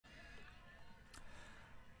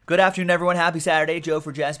Good afternoon, everyone. Happy Saturday. Joe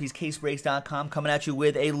for JaspysCaseBreaks.com coming at you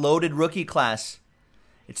with a loaded rookie class.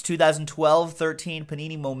 It's 2012-13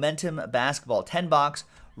 Panini Momentum Basketball. 10-box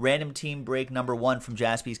random team break number 1 from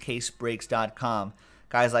JaspysCaseBreaks.com.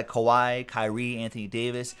 Guys like Kawhi, Kyrie, Anthony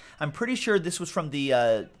Davis. I'm pretty sure this was from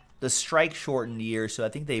the strike-shortened year, so I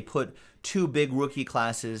think they put 2 big rookie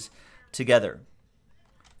classes together.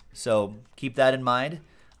 So keep that in mind.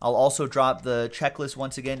 I'll also drop the checklist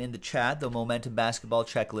once again in the chat, the Momentum Basketball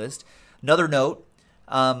checklist. Another note,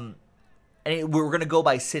 we're going to go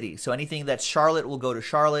by city. So anything that's Charlotte will go to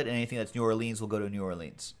Charlotte, and anything that's New Orleans will go to New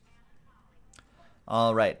Orleans.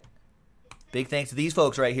 All right. Big thanks to these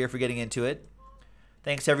folks right here for getting into it.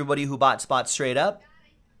 Thanks to everybody who bought spots straight up.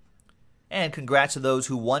 And congrats to those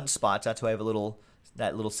who won spots. That's why I have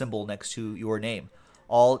that little symbol next to your name.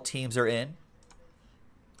 All teams are in.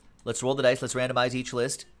 Let's roll the dice. Let's randomize each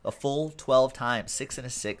list a full 12 times. 6 and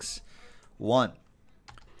a 6. 1,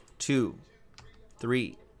 2,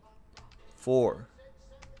 3, 4,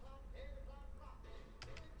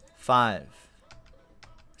 5,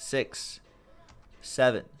 6,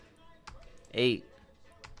 7, 8,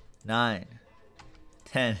 9,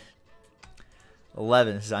 10,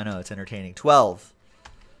 11. I know it's entertaining. 12.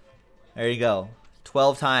 There you go.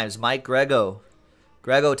 12 times. Mike Grego.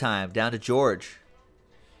 Grego time. Down to George.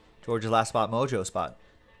 George's last spot, Mojo spot.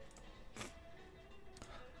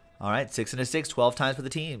 All right, 6 and a 6, 12 times for the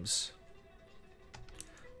teams.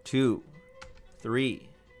 2, 3,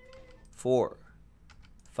 4,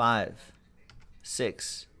 5,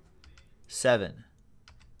 6, 7,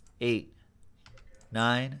 8,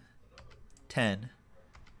 9, 10,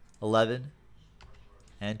 11,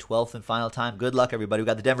 and 12th and final time. Good luck, everybody. We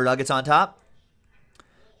got the Denver Nuggets on top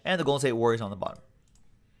and the Golden State Warriors on the bottom.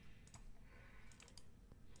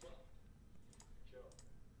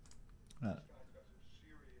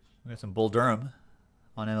 We got some Bull Durham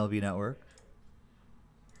on MLB Network.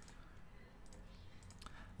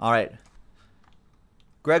 All right.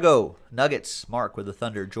 Grego, Nuggets, Mark with the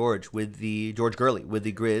Thunder, George Gurley with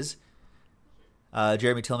the Grizz,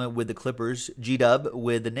 Jeremy Tillman with the Clippers, G-Dub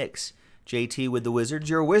with the Knicks, JT with the Wizards.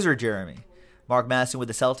 You're a wizard, Jeremy. Mark Masson with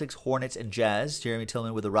the Celtics, Hornets, and Jazz. Jeremy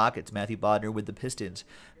Tillman with the Rockets. Matthew Bodner with the Pistons.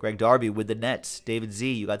 Greg Darby with the Nets. David Z,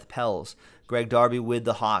 you got the Pels. Greg Darby with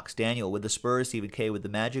the Hawks. Daniel with the Spurs. Stephen K with the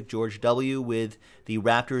Magic. George W with the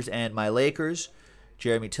Raptors and my Lakers.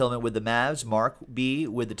 Jeremy Tillman with the Mavs. Mark B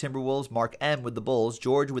with the Timberwolves. Mark M with the Bulls.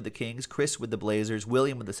 George with the Kings. Chris with the Blazers.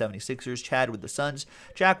 William with the 76ers. Chad with the Suns.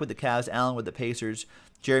 Jack with the Cavs. Allen with the Pacers.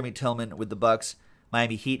 Jeremy Tillman with the Bucks.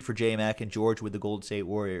 Miami Heat for J-Mac. And George with the Golden State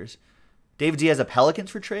Warriors. David Z has a Pelicans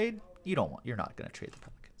for trade? You're not going to trade the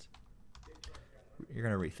Pelicans. You're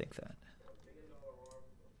going to rethink that.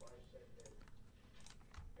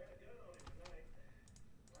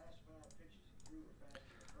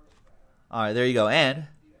 All right, there you go. And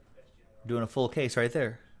doing a full case right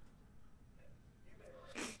there.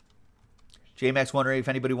 J-Max wondering if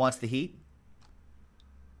anybody wants the Heat.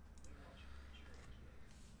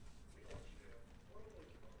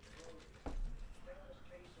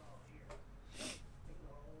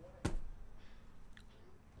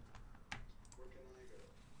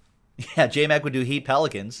 Yeah, J-Mac would do Heat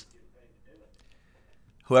Pelicans.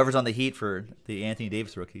 Whoever's on the Heat for the Anthony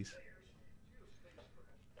Davis rookies.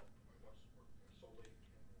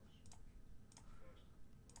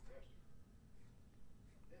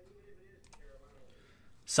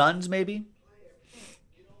 Suns, maybe?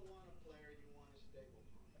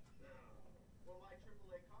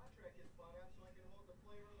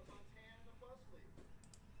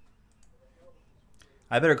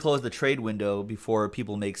 I better close the trade window before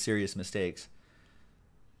people make serious mistakes.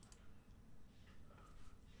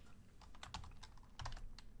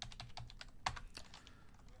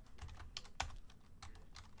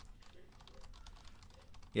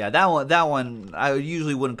 Yeah, that one, I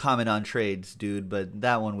usually wouldn't comment on trades, dude, but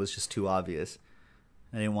that one was just too obvious.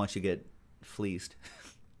 I didn't want you to get fleeced.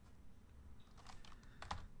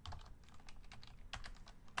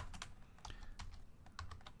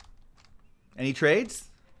 Any trades?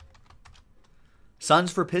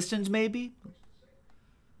 Suns for Pistons, maybe?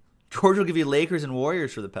 George will give you Lakers and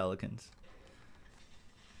Warriors for the Pelicans.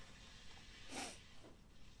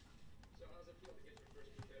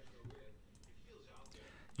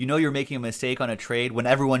 You know you're making a mistake on a trade when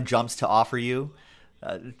everyone jumps to offer you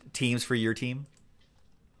teams for your team.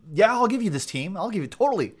 Yeah, I'll give you this team. I'll give you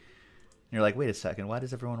totally. And you're like, wait a second. Why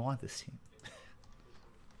does everyone want this team?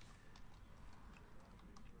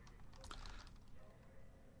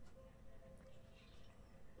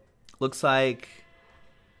 Looks like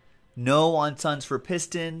no on Suns for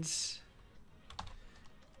Pistons.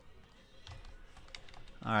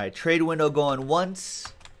 All right, trade window going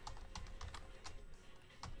once.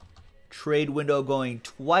 Trade window going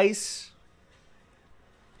twice.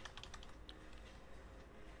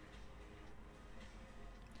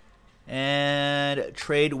 And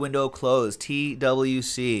trade window closed.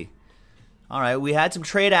 TWC. All right, we had some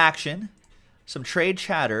trade action, some trade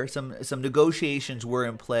chatter, some negotiations were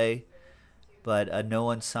in play, but no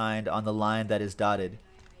one signed on the line that is dotted.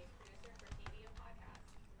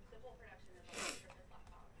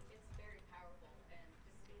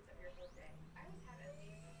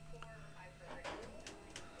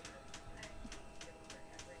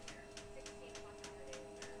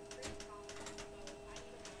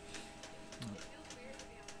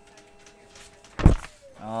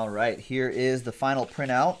 All right, here is the final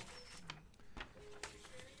printout.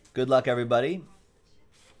 Good luck, everybody.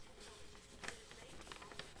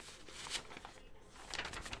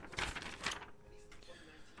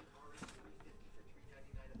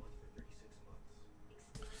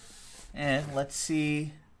 And let's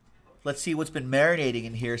see what's been marinating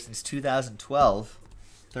in here since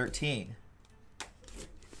 2012-13.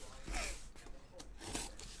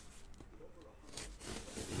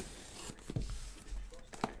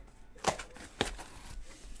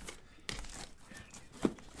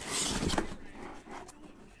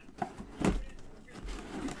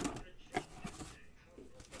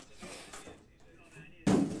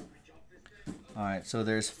 All right, so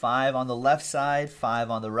there's 5 on the left side, 5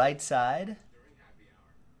 on the right side.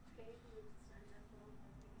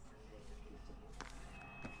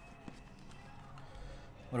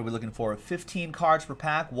 What are we looking for? 15 cards per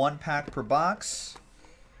pack, 1 pack per box.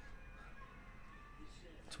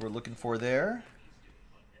 That's what we're looking for there.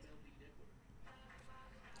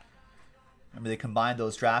 Remember, they combined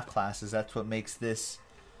those draft classes. That's what makes this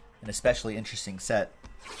an especially interesting set.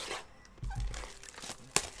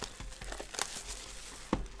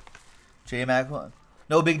 J-Mac,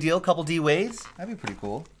 no big deal. Couple D-Wades. That'd be pretty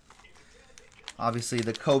cool. Obviously,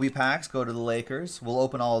 the Kobe packs go to the Lakers. We'll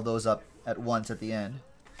open all of those up at once at the end.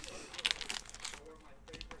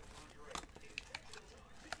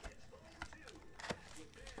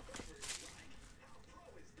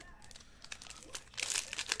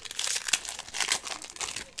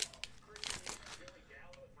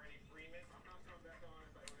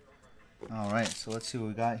 All right, so let's see what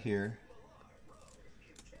we got here.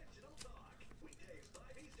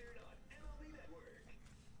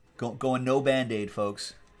 Going no Band-Aid,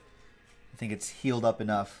 folks. I think it's healed up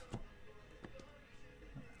enough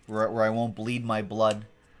where I won't bleed my blood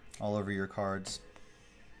all over your cards.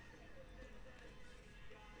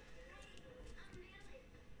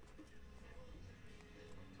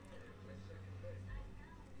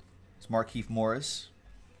 It's Markieff Morris.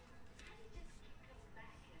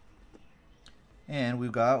 And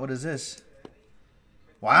we've got, what is this?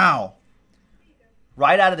 Wow.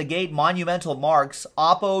 Right out of the gate, monumental marks.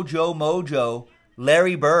 Oppo Joe Mojo,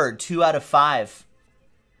 Larry Bird, 2 out of 5.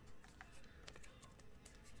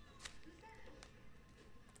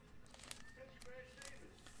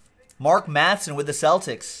 Mark Matheson with the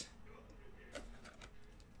Celtics.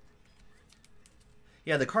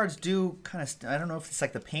 Yeah, the cards do kind of, I don't know if it's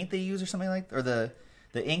like the paint they use or something like, or the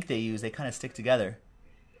ink they use, they kind of stick together.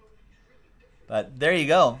 But there you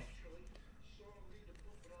go.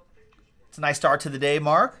 It's a nice start to the day,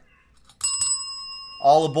 Mark.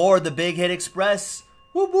 All aboard the Big Hit Express.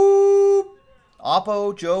 Whoop whoop.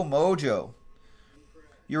 Oppo Joe Mojo.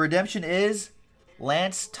 Your redemption is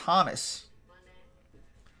Lance Thomas.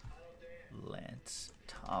 Lance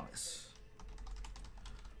Thomas.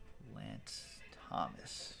 Lance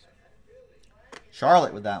Thomas.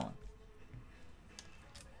 Charlotte with that one.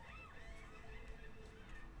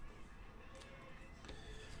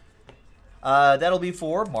 That'll be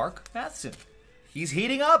for Mark Matheson. He's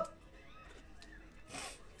heating up.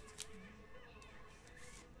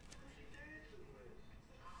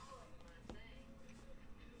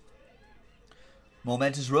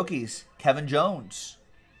 Momentous rookies. Kevin Jones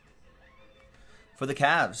for the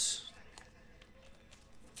Cavs.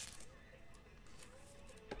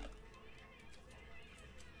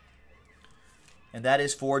 And that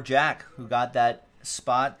is for Jack, who got that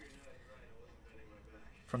spot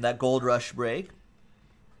from that Gold Rush break.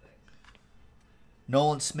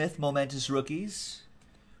 Nolan Smith, momentous rookies.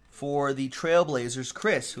 For the Trailblazers,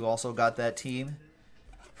 Chris, who also got that team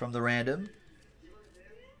from the random.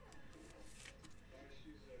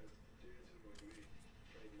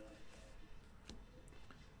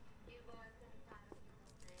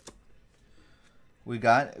 We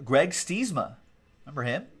got Greg Stiesma. Remember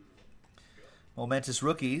him? Momentous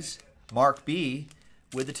rookies, Mark B.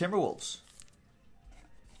 with the Timberwolves.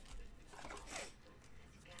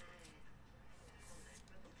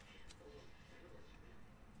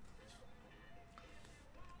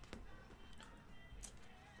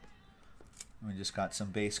 just got some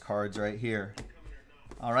base cards right here.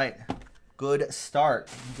 All right, good start.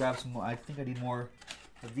 Let me grab some more. I think I need more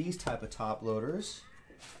of these type of top loaders.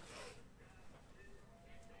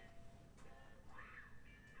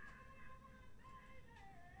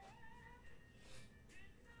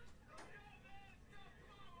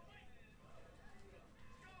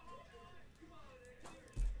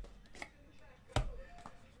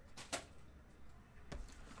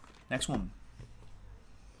 Next one.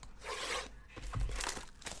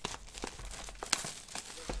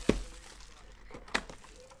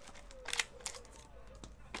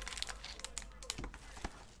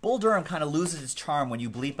 Bull Durham kind of loses its charm when you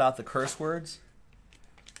bleep out the curse words.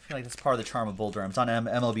 I feel like that's part of the charm of Bull Durham. It's on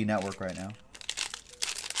MLB Network right now.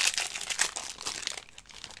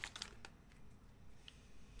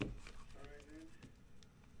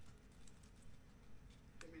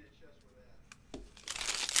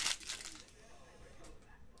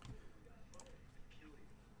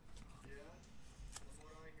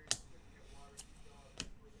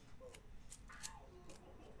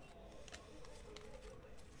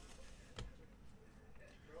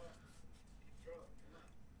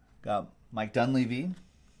 Got Mike Dunleavy.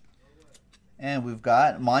 And we've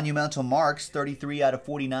got Monumental Marks, 33 out of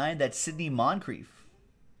 49. That's Sidney Moncrief.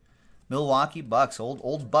 Milwaukee Bucks,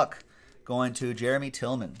 old Buck, going to Jeremy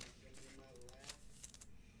Tillman.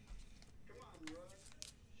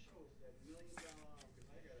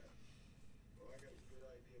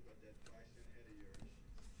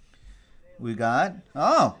 We got,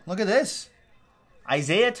 oh, look at this.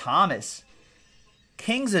 Isaiah Thomas.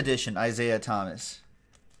 Kings Edition Isaiah Thomas.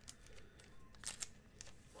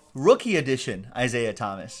 Rookie Edition Isaiah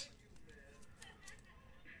Thomas.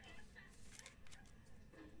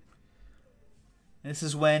 This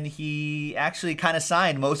is when he actually kind of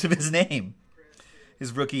signed most of his name,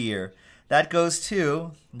 his rookie year. That goes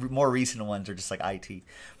to, more recent ones are just like IT.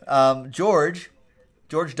 George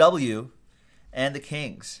W. and the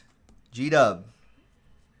Kings. G-Dub.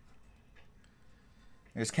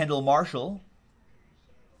 There's Kendall Marshall.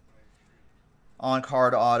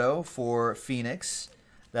 On-card auto for Phoenix.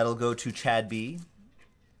 That'll go to Chad B.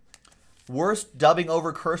 Worst dubbing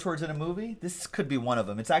over curse words in a movie? This could be one of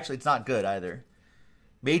them. It's not good either.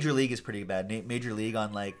 Major League is pretty bad. Major League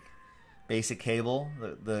on like basic cable.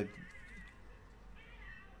 The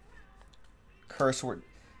curse word.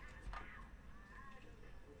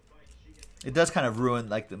 It does kind of ruin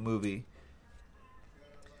like the movie.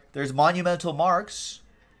 There's Monumental Marks.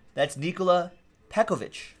 That's Nikola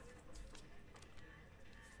Pekovic.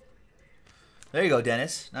 There you go,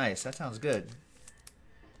 Dennis. Nice. That sounds good.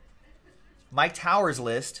 Mike Towers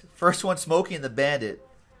list. First one, Smokey and the Bandit.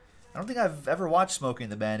 I don't think I've ever watched Smokey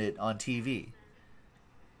and the Bandit on TV.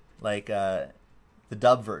 Like the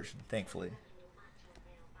dub version, thankfully.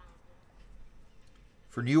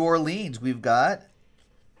 For New Orleans, we've got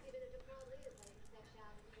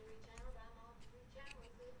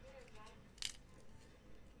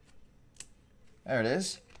there it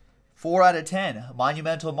is. 4 out of 10.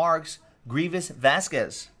 Monumental Marks. Grievous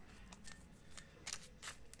Vasquez.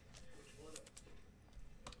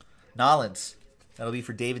 Nollins. That'll be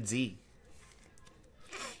for David Z.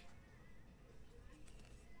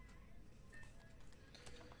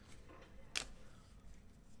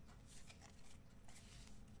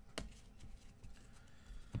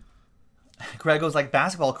 Greg goes like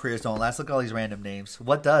basketball careers don't last. Look at all these random names.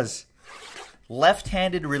 What does?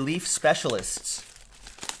 Left-handed relief specialists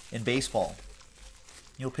in baseball.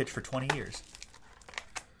 You'll pitch for 20 years.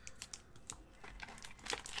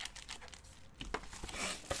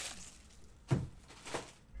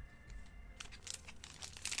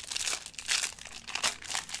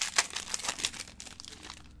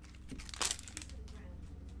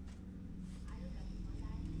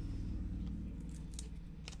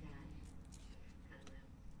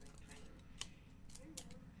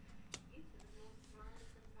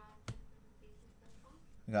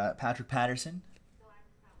 We got Patrick Patterson.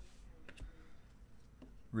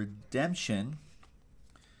 Redemption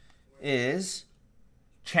is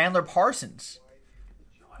Chandler Parsons.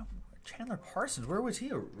 Chandler Parsons, where was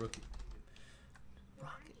he a rookie?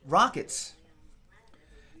 Rockets.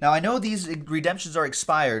 Now, I know these redemptions are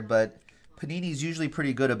expired, but Panini's usually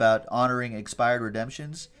pretty good about honoring expired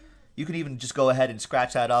redemptions. You can even just go ahead and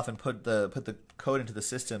scratch that off and put the code into the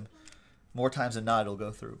system. More times than not, it'll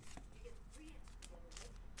go through.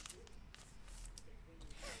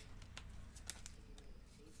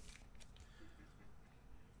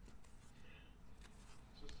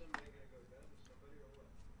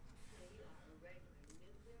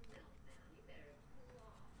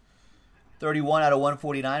 .31 out of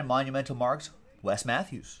 149, Monumental Marks, Wes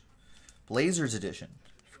Matthews. Blazers edition.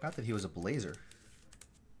 Forgot that he was a Blazer.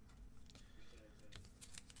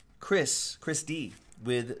 Chris D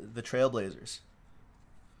with the Trailblazers.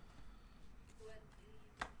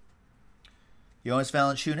 Jonas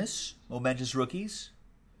Valanciunas, momentous rookies.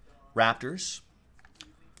 Raptors.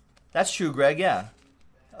 That's true, Greg, yeah.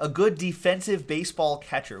 A good defensive baseball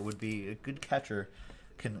catcher would be a good catcher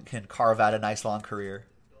can carve out a nice long career.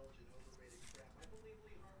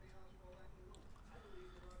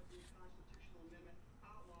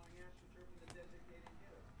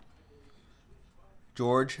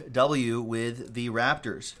 George W. with the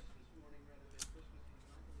Raptors.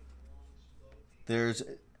 There's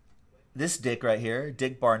this Dick right here,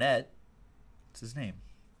 Dick Barnett. What's his name?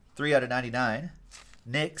 3 out of 99.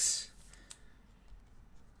 Knicks.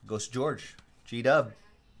 Goes to George. G-Dub.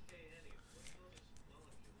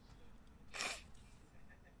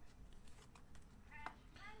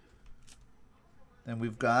 Then we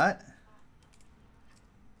got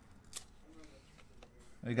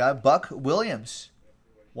Buck Williams.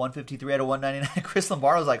 153 out of 199. Chris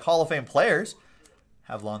Lombardo's like Hall of Fame players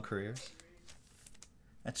have long careers.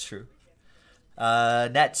 That's true.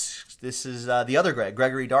 Nets. This is the other Greg,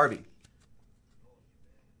 Gregory Darby.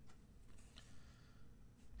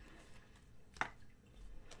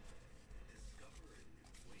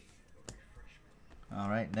 All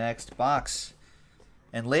right, next box.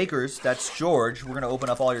 And Lakers, that's George. We're going to open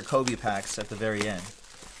up all your Kobe packs at the very end.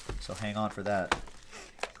 So hang on for that.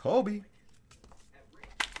 Kobe.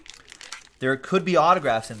 There could be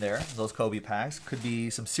autographs in there, those Kobe packs. Could be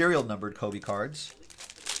some serial numbered Kobe cards.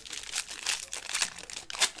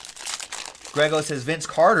 Grego says Vince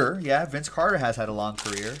Carter. Yeah, Vince Carter has had a long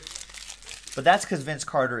career. But that's because Vince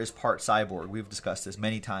Carter is part cyborg. We've discussed this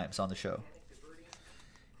many times on the show.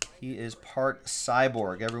 He is part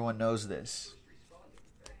cyborg. Everyone knows this.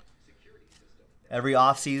 Every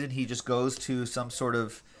offseason, he just goes to some sort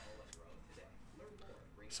of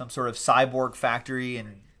cyborg factory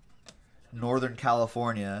in Northern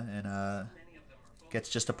California and gets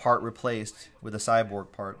just a part replaced with a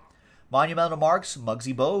cyborg part. Monumental marks,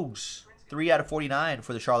 Muggsy Bogues. 3 out of 49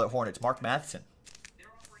 for the Charlotte Hornets. Mark Matheson.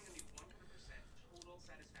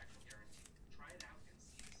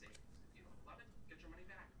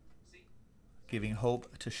 Giving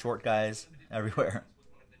hope to short guys everywhere.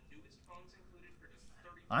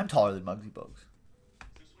 I'm taller than Muggsy Bogues.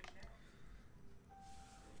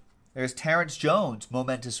 There's Terrence Jones,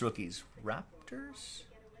 momentous rookies. Raptors?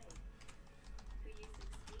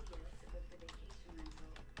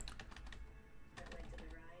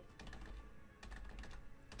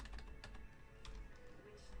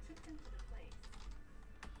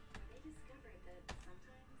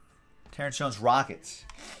 Terrence Jones, Rockets.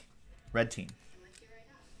 Red team.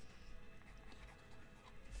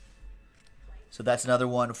 So that's another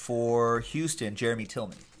one for Houston, Jeremy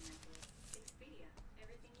Tillman.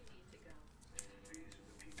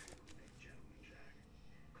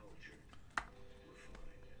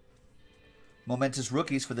 Momentous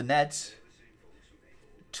rookies for the Nets.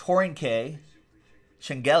 Torinke,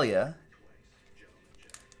 Shengelia.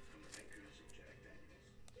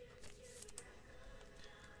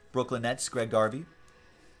 Brooklyn Nets, Greg Darby.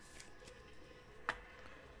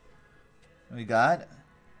 We got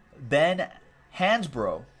Ben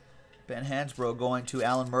Hansbrough. Ben Hansbrough going to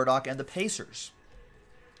Alan Murdoch and the Pacers.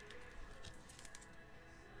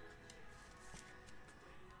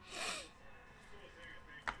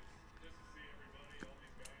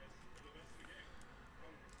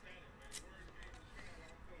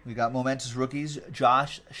 We got momentous rookies,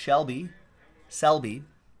 Josh Selby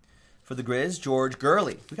for the Grizz, George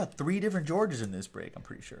Gurley. We got 3 different Georges in this break, I'm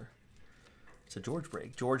pretty sure. It's a George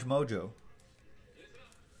break. George Mojo.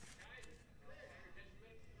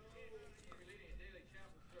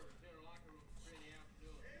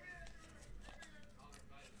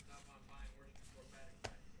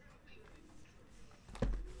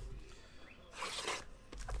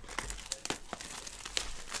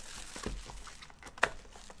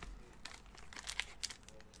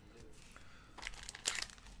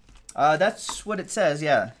 That's what it says,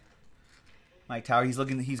 yeah. Mike Tower, he's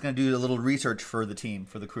going to do a little research for the team,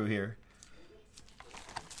 for the crew here.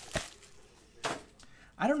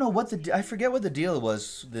 I don't know what I forget what the deal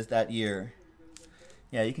was that year.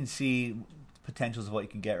 Yeah, you can see potentials of what you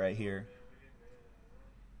can get right here.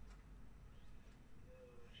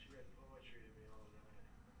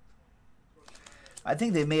 I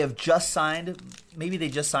think they may have just signed, maybe they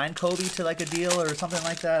just signed Kobe to like a deal or something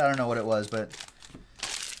like that. I don't know what it was, but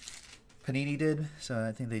Panini did, so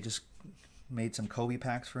I think they just made some Kobe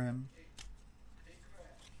packs for him.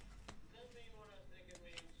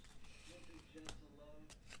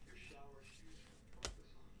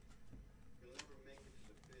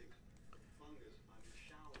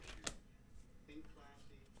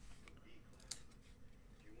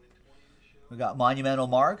 We got monumental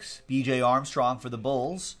marks. B.J. Armstrong for the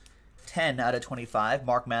Bulls. 10 out of 25.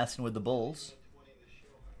 Mark Matheson with the Bulls.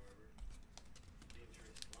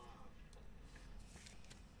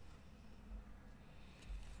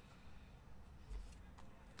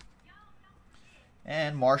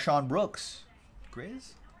 And Marshawn Brooks.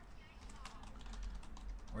 Grizz?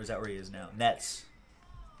 Or is that where he is now? Nets.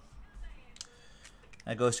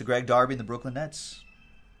 That goes to Greg Darby and the Brooklyn Nets.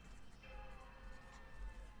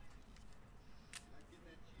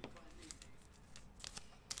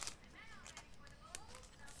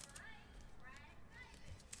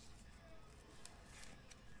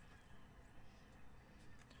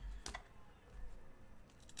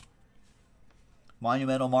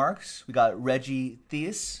 Monumental marks. We got Reggie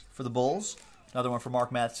Theus for the Bulls. Another one for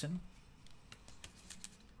Mark Matheson.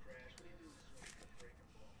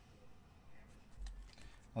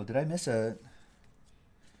 Oh, did I miss a...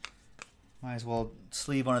 Might as well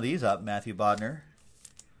sleeve one of these up, Matthew Bodner.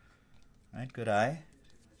 All right, good eye.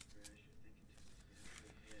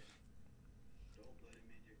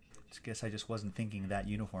 Guess I just wasn't thinking of that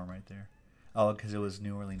uniform right there. Oh, because it was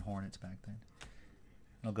New Orleans Hornets back then.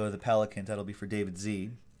 I'll go to the Pelicans. That'll be for David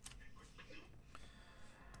Z.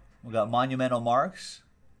 We got monumental marks.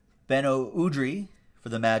 Beno Udrih for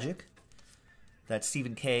the Magic. That's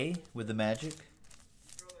Stephen K with the Magic.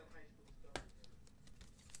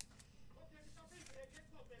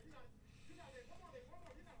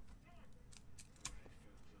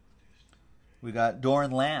 We got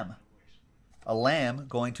Doran Lamb. A lamb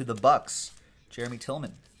going to the Bucks. Jeremy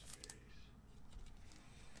Tillman.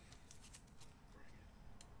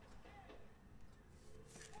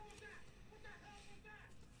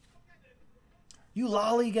 You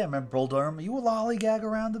lollygag, remember Bull Durham? You lollygag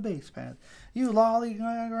around the base path. You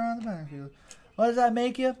lollygag around the backfield. What does that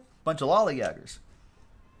make you? Bunch of lollygaggers.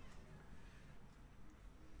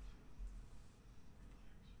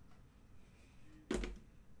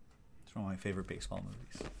 It's one of my favorite baseball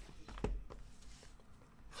movies.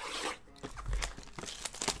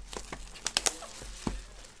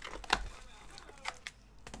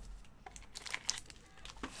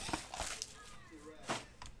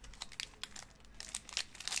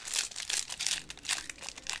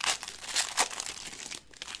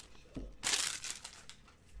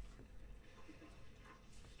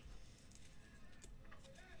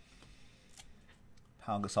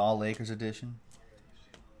 Pau Gasol Lakers edition.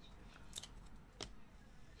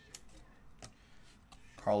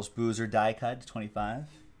 Carlos Boozer die cut 25.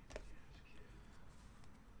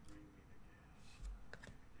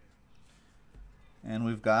 And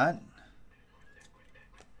we've got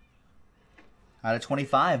out of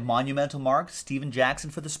 25 monumental mark Steven Jackson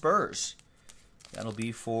for the Spurs. That'll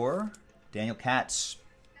be for Daniel Katz.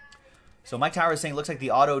 So Mike Tower is saying it looks like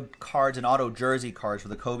the auto cards and auto jersey cards for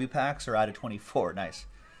the Kobe packs are out of 24. Nice.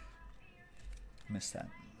 Missed that.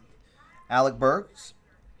 Alec Burks,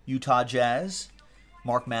 Utah Jazz.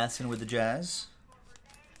 Mark Matheson with the Jazz.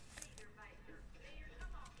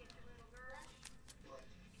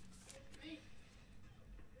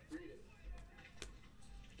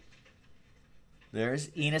 There's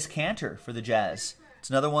Enes Kanter for the Jazz. It's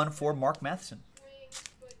another one for Mark Matheson.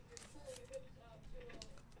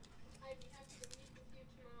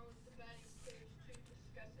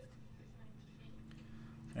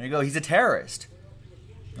 There you go. He's a terrorist,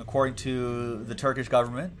 according to the Turkish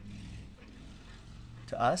government.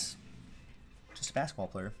 To us, just a basketball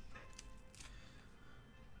player.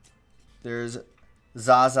 There's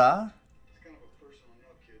Zaza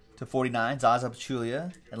to 49. Zaza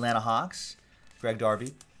Pachulia, Atlanta Hawks. Greg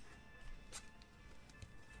Darby.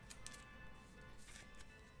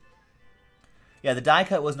 Yeah, the die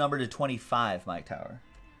cut was numbered to 25, Mike Tower.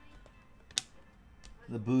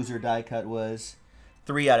 The Boozer die cut was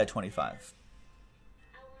 3 out of 25.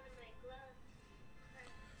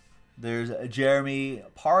 There's Jeremy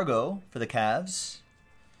Pargo for the Cavs.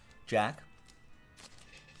 Jack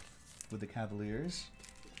with the Cavaliers.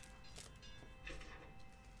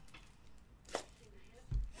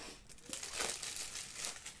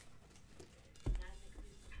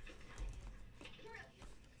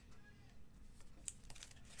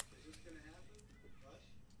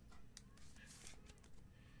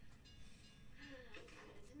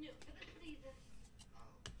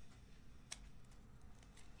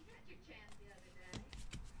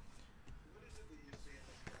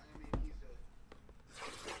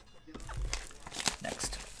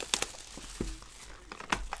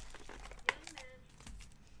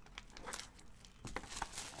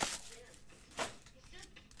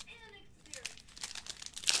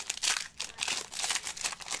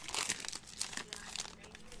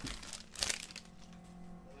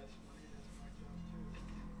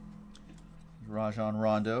 Rajon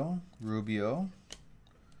Rondo, Rubio.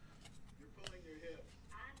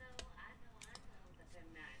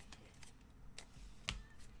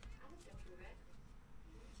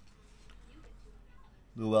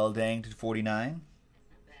 Luol Deng to 49.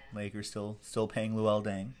 Lakers still paying Luol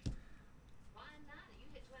Deng.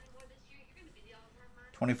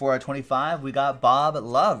 24 out of 25. We got Bob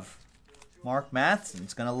Love. Mark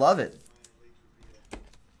Matheson's gonna love it.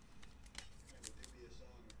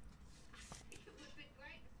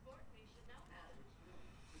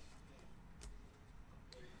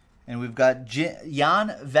 And we've got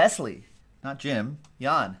Jan Vesley. Not Jim.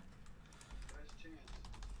 Jan.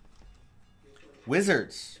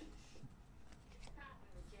 Wizards.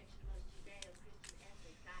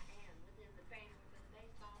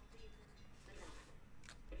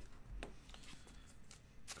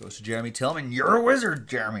 Goes to Jeremy Tillman. You're a wizard,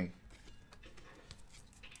 Jeremy.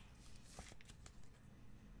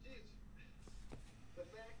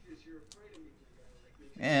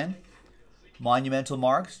 And monumental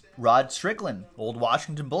marks, Rod Strickland, old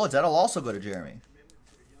Washington Bullets. That'll also go to Jeremy.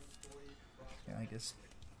 Yeah, I guess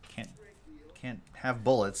can't have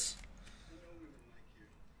bullets.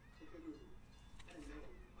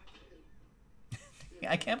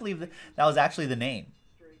 I can't believe that was actually the name.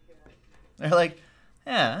 They're like,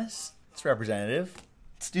 yeah, it's representative.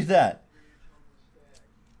 Let's do that.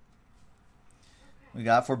 We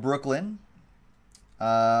got for Brooklyn,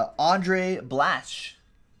 Andre Blash.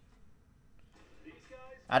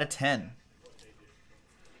 Out of 10.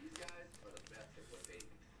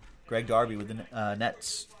 Greg Darby with the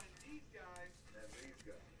Nets.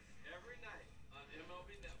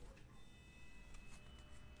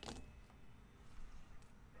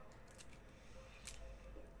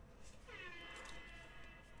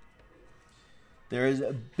 There is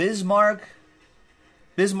Bismarck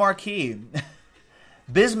Bismack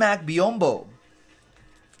Biombo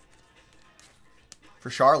for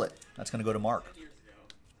Charlotte. That's going to go to Mark.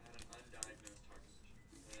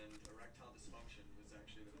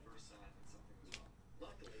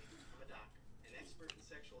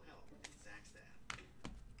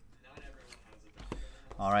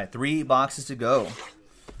 All right, 3 boxes to go.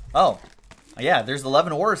 Oh, yeah, there's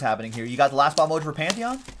 11 orders happening here. You got the last spot mode for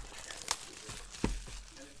Pantheon?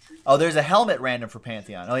 Oh, there's a helmet random for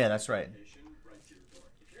Pantheon. Oh, yeah, that's right.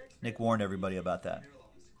 Nick warned everybody about that.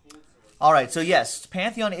 All right, so yes,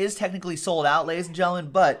 Pantheon is technically sold out, ladies and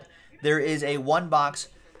gentlemen, but there is a 1-box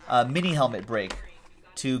mini helmet break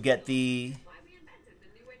to get the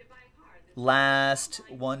last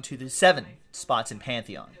 7 spots in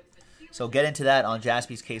Pantheon. So get into that on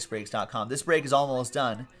jaspyscasebreaks.com. This break is almost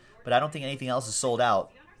done, but I don't think anything else is sold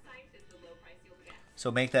out.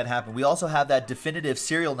 So make that happen. We also have that definitive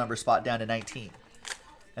serial number spot down to 19.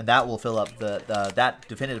 And that will fill up that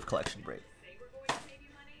definitive collection break.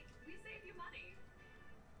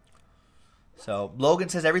 So Logan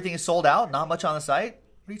says everything is sold out. Not much on the site.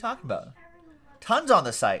 What are you talking about? Tons on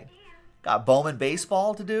the site. Got Bowman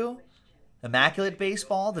Baseball to do. Immaculate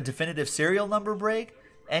Baseball. The definitive serial number break.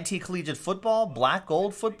 NT Collegiate Football. Black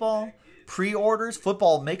Gold Football. Pre-orders.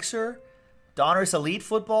 Football Mixer. Donruss Elite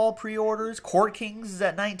Football pre-orders. Court Kings is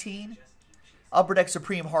at 19. Upper Deck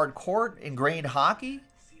Supreme Hard Court. Ingrained Hockey.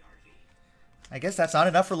 I guess that's not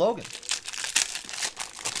enough for Logan.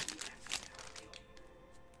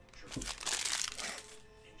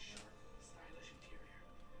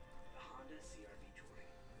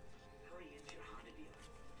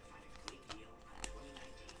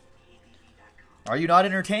 Are you not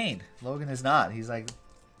entertained? Logan is not. He's like,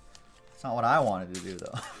 it's not what I wanted to do,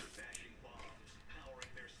 though.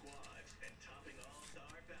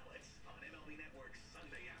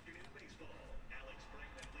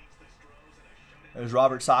 There's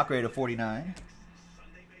Robert Sacre to 49.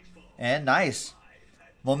 And nice.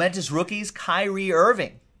 Momentous rookies, Kyrie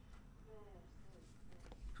Irving.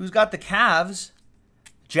 Who's got the Cavs?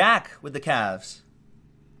 Jack with the Cavs.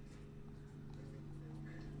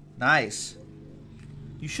 Nice.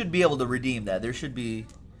 You should be able to redeem that. There should be...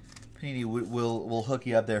 Panini will hook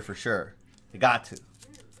you up there for sure. They got to.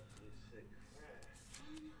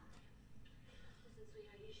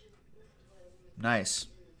 Nice.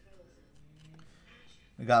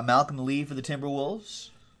 We got Malcolm Lee for the Timberwolves.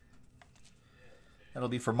 That'll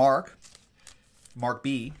be for Mark. Mark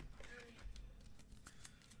B.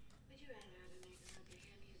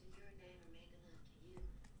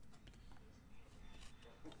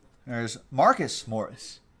 There's Marcus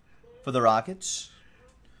Morris for the Rockets.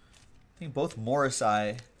 I think both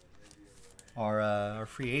Morris-I are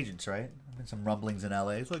free agents, right? There's been some rumblings in LA.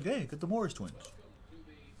 It's like, hey, get the Morris twins.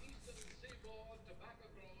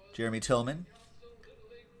 Jeremy Tillman,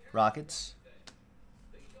 Rockets.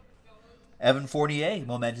 Evan Fournier,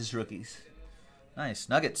 momentous rookies. Nice.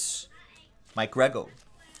 Nuggets. Mike Grego.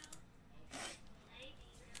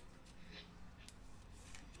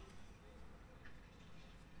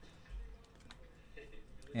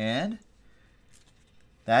 And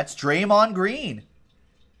that's Draymond Green.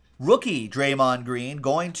 Rookie Draymond Green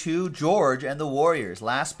going to George and the Warriors.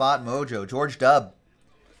 Last spot mojo. George Dub.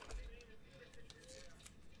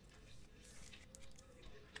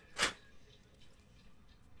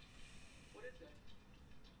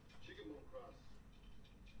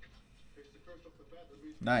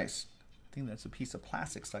 Nice. I think that's a piece of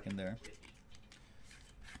plastic stuck in there.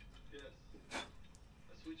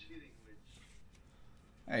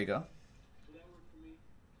 There you go.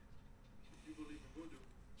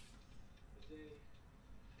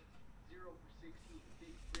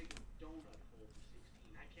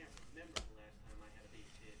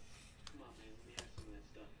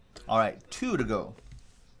 All right, 2 to go.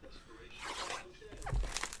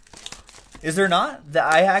 Is there not?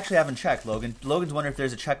 I actually haven't checked, Logan. Logan's wondering if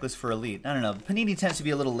there's a checklist for Elite. I don't know. Panini tends to be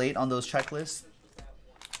a little late on those checklists.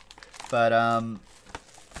 But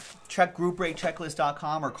check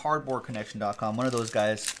GroupBreakChecklist.com or CardboardConnection.com. One of those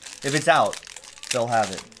guys. If it's out, they'll have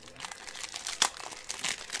it.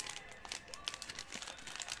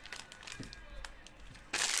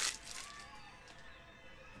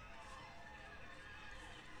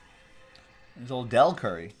 There's old Del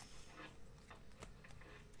Curry.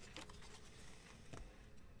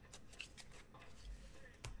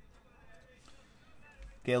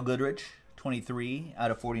 Gail Goodrich, 23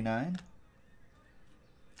 out of 49.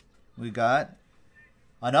 We got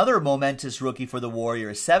another momentous rookie for the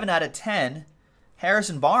Warriors, 7 out of 10.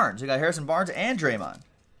 Harrison Barnes. We got Harrison Barnes and Draymond.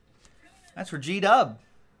 That's for G-Dub.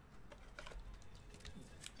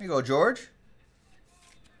 There you go, George.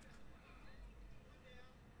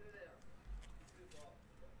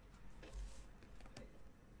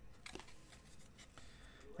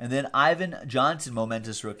 And then Ivan Johnson,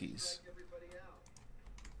 momentous rookies.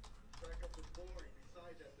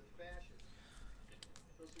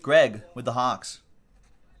 Greg with the Hawks.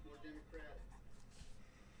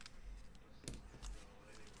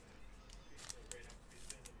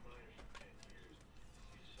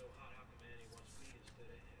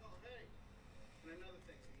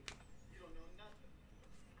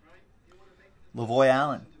 Lavoy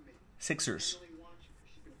Allen, Sixers.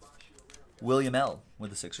 William L. with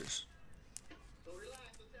the Sixers.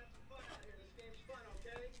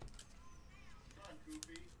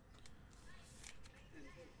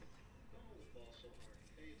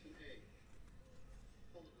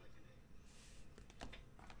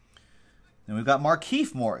 Then we've got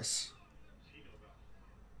Markieff Morris.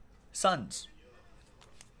 Suns.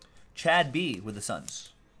 Chad B. with the Suns.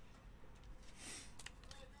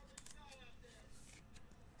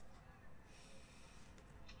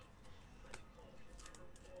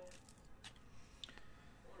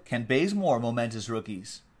 Ken Bazemore, momentous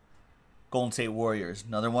rookies. Golden State Warriors.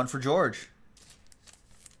 Another one for George.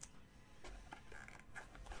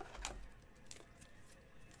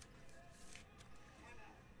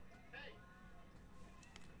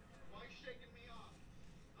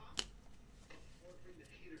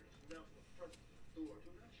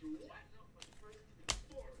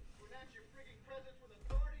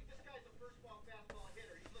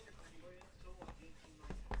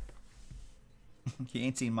 He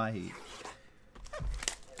ain't seen my heat.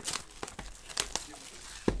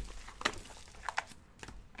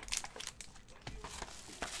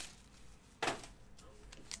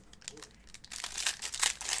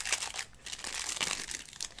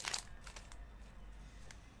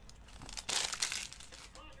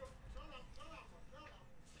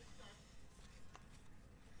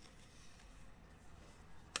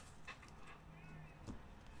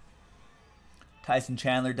 Tyson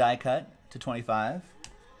Chandler die cut to 25.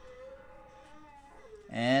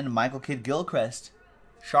 And Michael Kidd Gilchrist,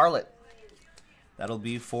 Charlotte. That'll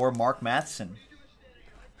be for Mark Matheson.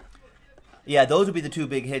 Yeah, those would be the 2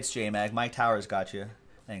 big hits, J-Mag. Mike Towers got you.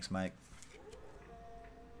 Thanks, Mike.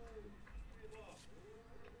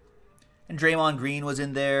 And Draymond Green was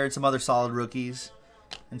in there, and some other solid rookies.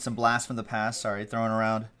 And some blasts from the past, sorry, throwing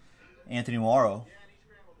around Anthony Morrow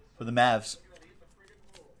for the Mavs.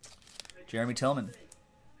 Jeremy Tillman.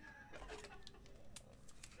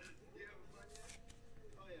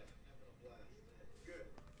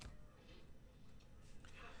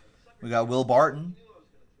 We got Will Barton,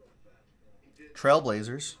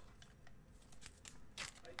 Trailblazers.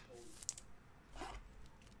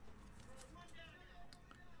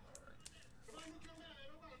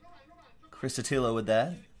 Chris Attila with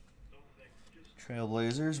that.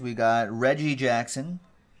 Trailblazers. We got Reggie Jackson,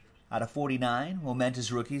 Out of 49,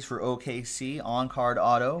 momentous rookies for OKC. On-card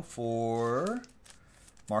auto for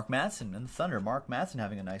Mark Matheson and the Thunder. Mark Matheson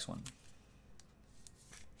having a nice one.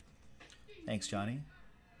 Thanks, Johnny.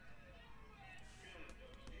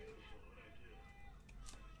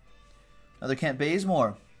 Another Kent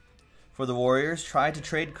Bazemore for the Warriors. Tried to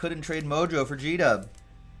trade, couldn't trade Mojo for G-Dub.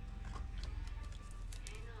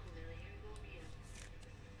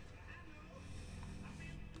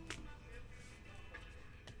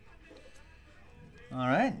 All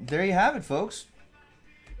right, there you have it, folks.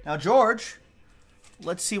 Now, George,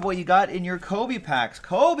 let's see what you got in your Kobe packs.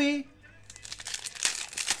 Kobe!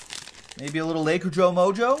 Maybe a little Laker Joe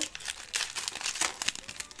Mojo?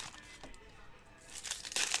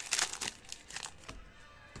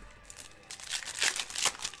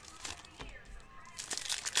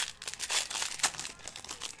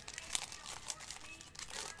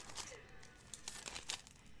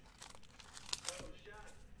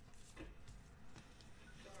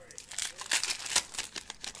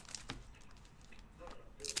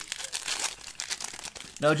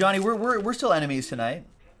 No, Johnny, we're still enemies tonight.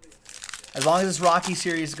 As long as this Rocky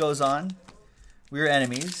series goes on, we're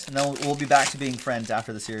enemies, and then we'll be back to being friends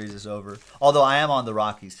after the series is over. Although I am on the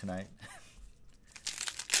Rockies tonight.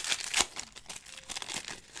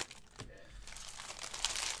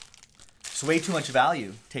 It's way too much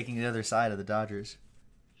value taking the other side of the Dodgers.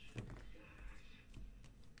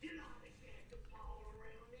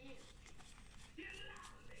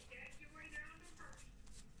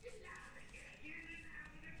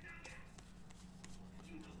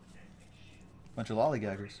 Bunch of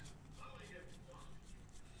lollygaggers.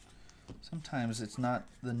 Sometimes it's not,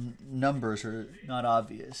 the numbers are not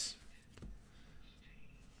obvious.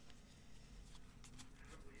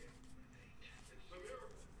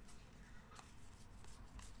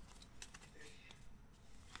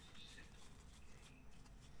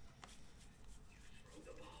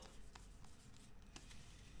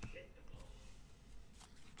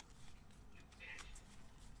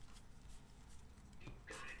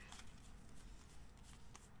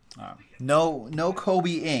 No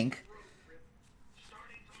Kobe ink,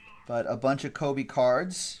 but a bunch of Kobe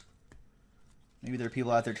cards. Maybe there are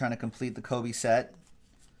people out there trying to complete the Kobe set.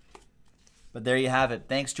 But there you have it.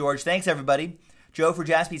 Thanks, George. Thanks, everybody. Joe for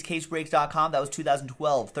JaspysCaseBreaks.com. That was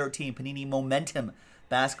 2012-13 Panini Momentum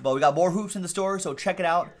Basketball. We got more hoops in the store, so check it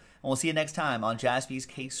out. And we'll see you next time on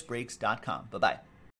JaspysCaseBreaks.com. Bye-bye.